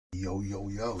Yo, yo,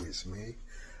 yo, it's me,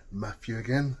 Matthew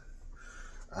again.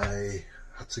 I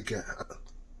had to get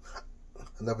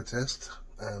another test,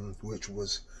 which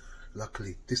was,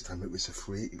 luckily, this time it was a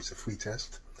free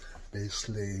test.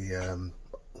 Basically,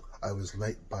 I was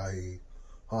late by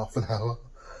half an hour,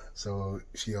 so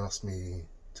she asked me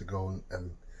to go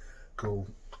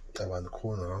around the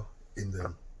corner in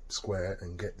the square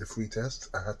and get the free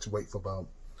test. I had to wait for about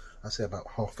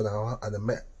half an hour, and I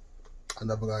met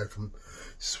another guy from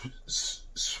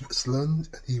Switzerland,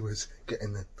 and he was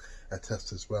getting a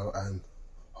test as well. And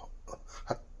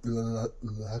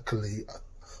luckily,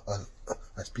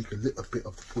 I speak a little bit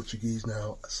of the Portuguese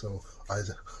now, so I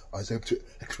was able to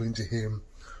explain to him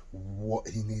what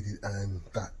he needed, and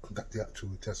that the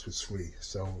actual test was free.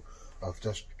 So I've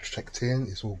just checked in,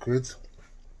 it's all good,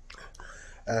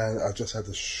 and I just had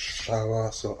a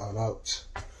shower, so I'm out.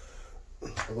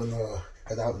 I'm gonna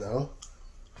head out now.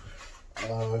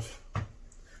 I've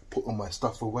put all my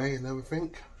stuff away and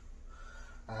everything,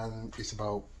 and it's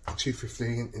about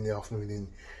 2:15 in the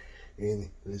afternoon in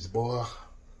Lisbon,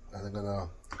 and I'm gonna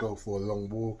go for a long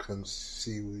walk and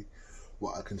see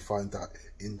what I can find that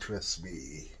interests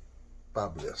me.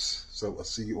 Fabulous. So I'll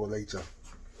see you all later.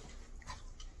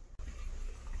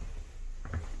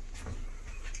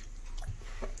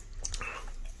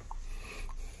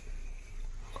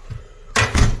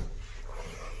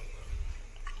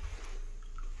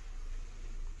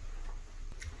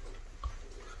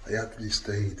 I actually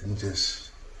stayed in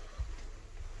this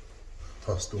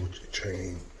hostel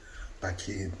chain back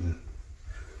in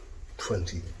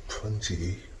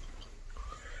 2020,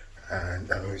 and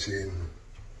I was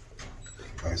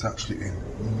actually in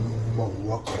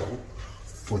Morocco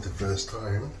for the first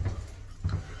time,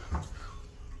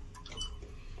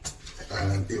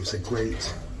 and it was a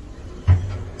great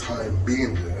time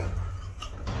being there.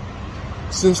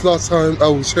 Since last time I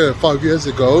was here 5 years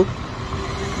ago,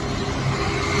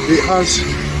 it has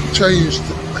changed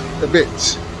a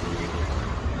bit.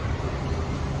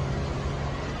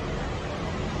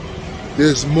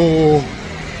 There's more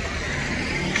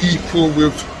people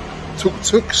with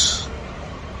tuk-tuks,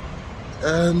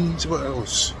 and what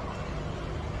else?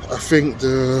 I think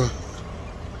the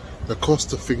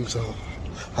cost of things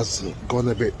has gone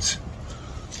a bit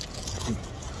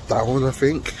down, I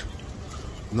think,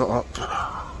 not up.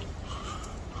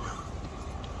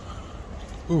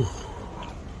 Ooh.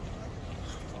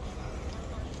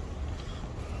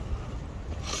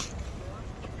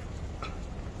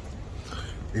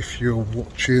 If you're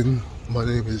watching, my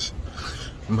name is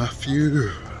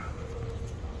Matthew.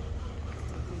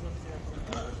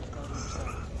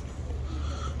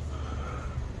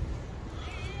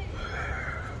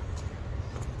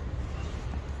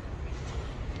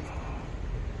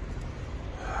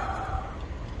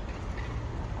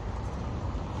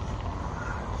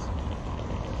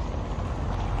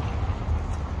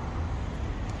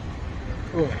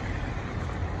 Oh.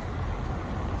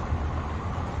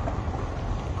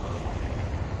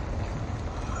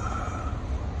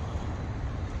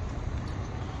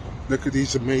 Look at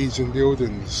these amazing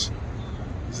buildings.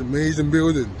 These amazing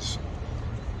buildings.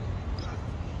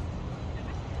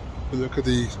 Look at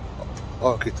the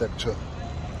architecture.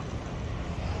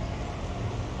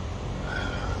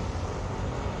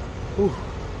 Ooh.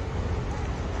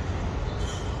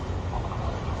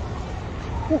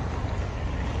 Ooh.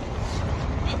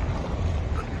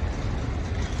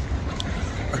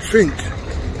 I think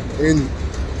in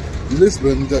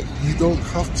Lisbon that you don't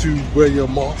have to wear your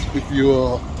mask if you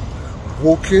are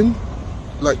walking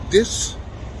like this,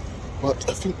 but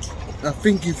I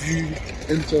think if you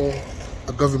enter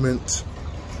a government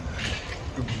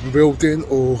building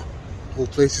or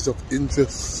places of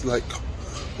interest like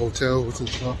hotels and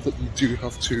stuff, that you do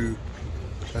have to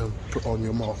put on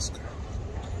your mask.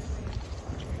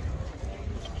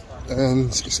 And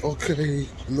it's okay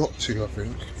not to, I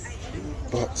think,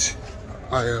 but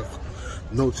I have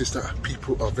noticed that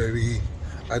people are very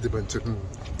adamant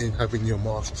in having your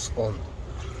masks on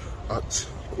at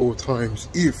all times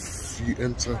if you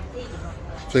enter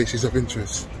places of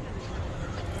interest.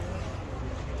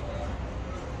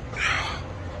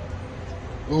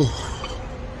 Oh.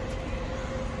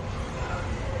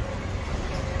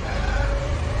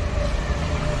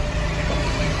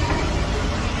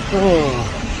 Oh.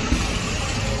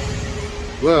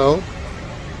 Well,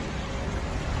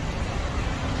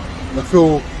 I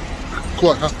feel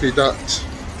quite happy that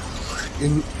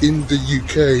in the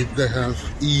UK they have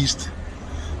eased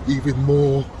even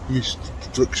more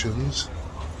restrictions,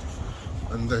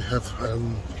 and they have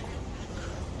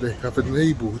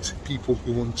enabled people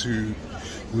who want to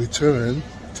return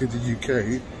to the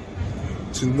UK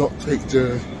to not take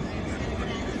the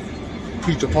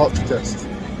pre-departure test.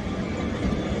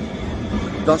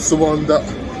 That's the one that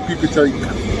people take.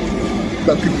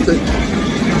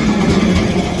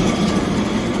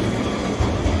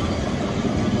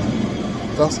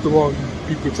 That's the one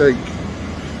people take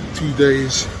 2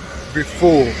 days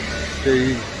before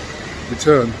they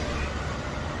return.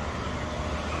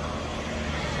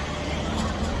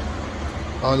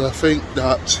 And I think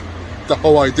that the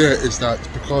whole idea is that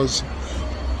because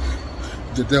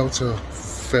the Delta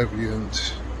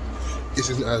variant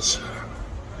isn't as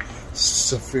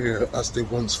severe as they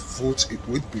once thought it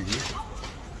would be,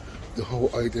 the whole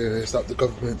idea is that the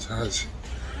government has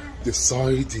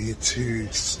decided to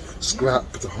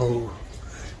scrap the whole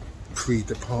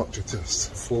pre-departure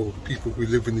test for people who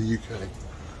live in the UK.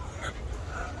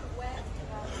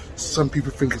 Some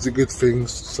people think it's a good thing,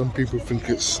 some people think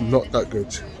it's not that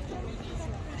good.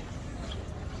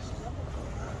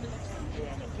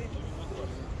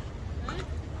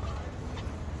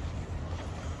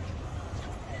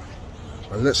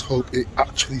 And let's hope it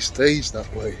actually stays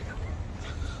that way.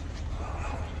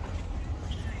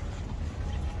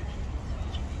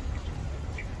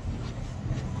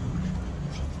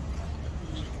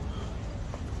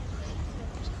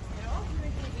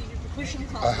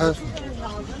 I have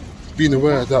been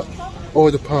aware that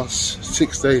over the past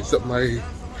 6 days that my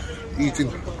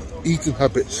eating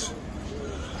habits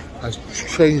has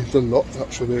changed a lot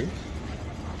actually.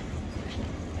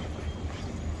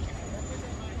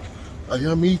 I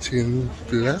am eating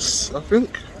less, I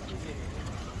think.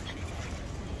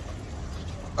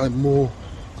 I'm more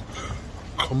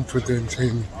confident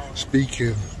in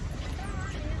speaking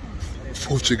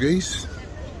Portuguese.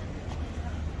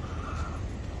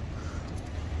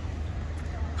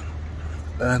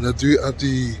 And I do add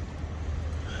the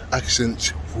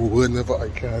accent whenever I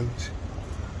can.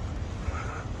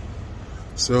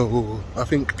 So I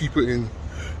think people in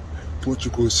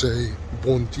Portugal say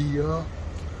bom dia,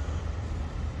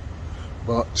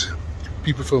 but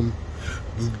people from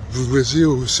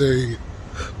Brazil say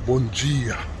bom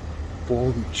dia,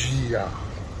 bom dia.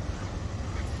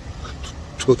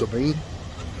 Tudo bem?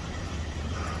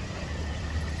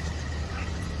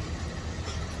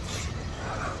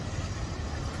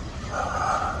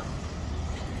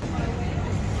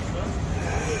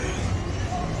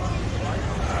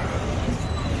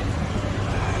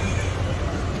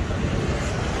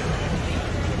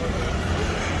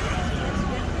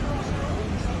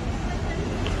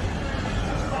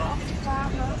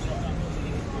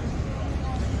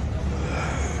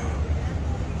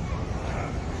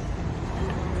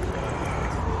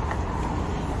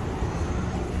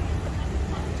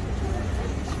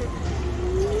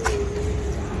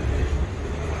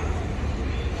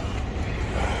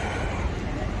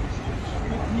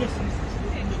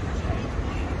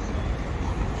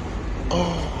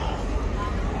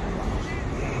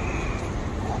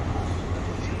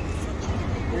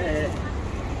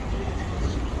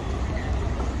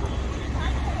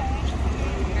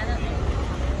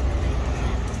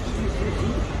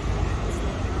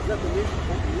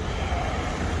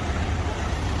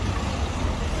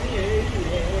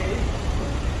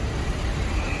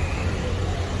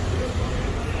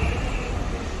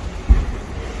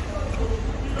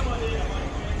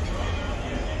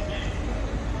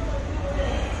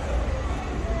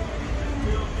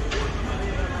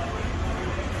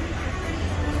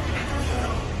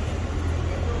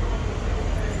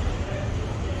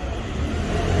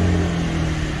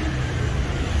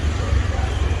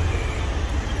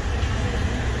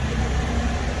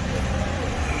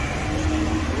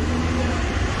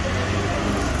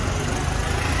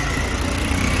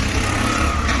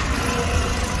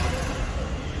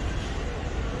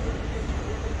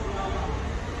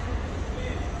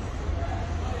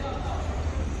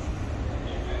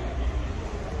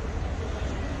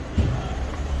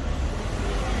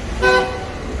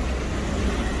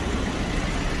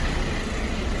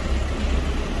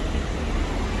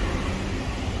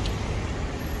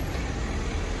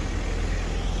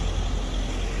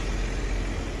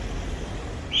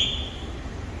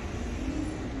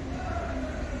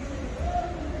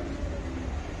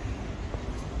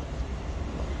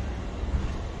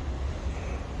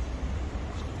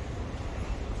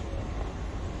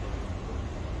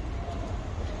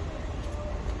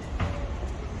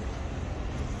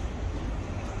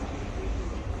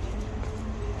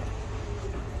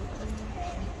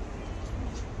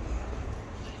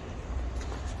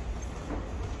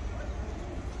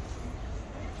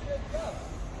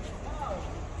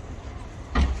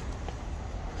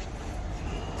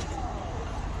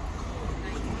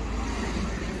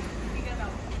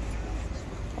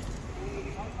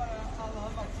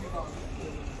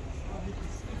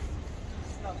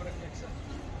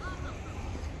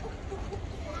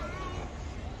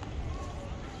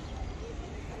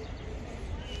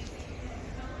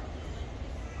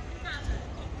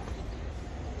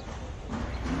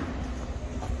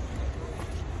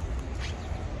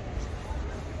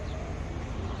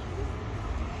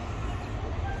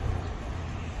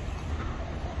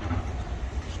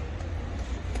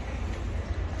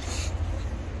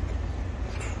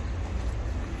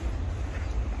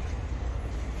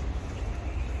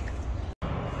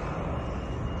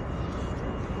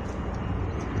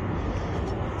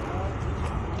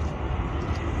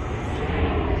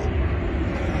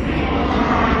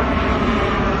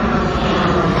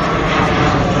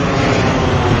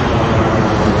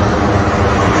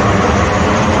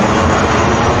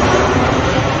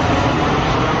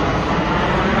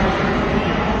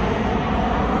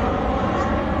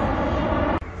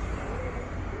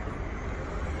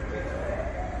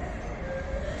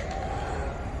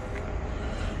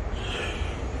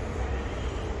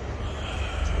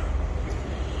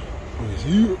 is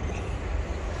here.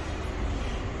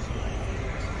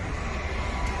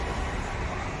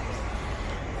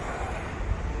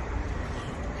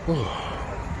 Oh.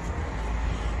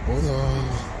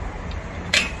 Hola.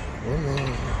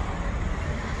 Hola.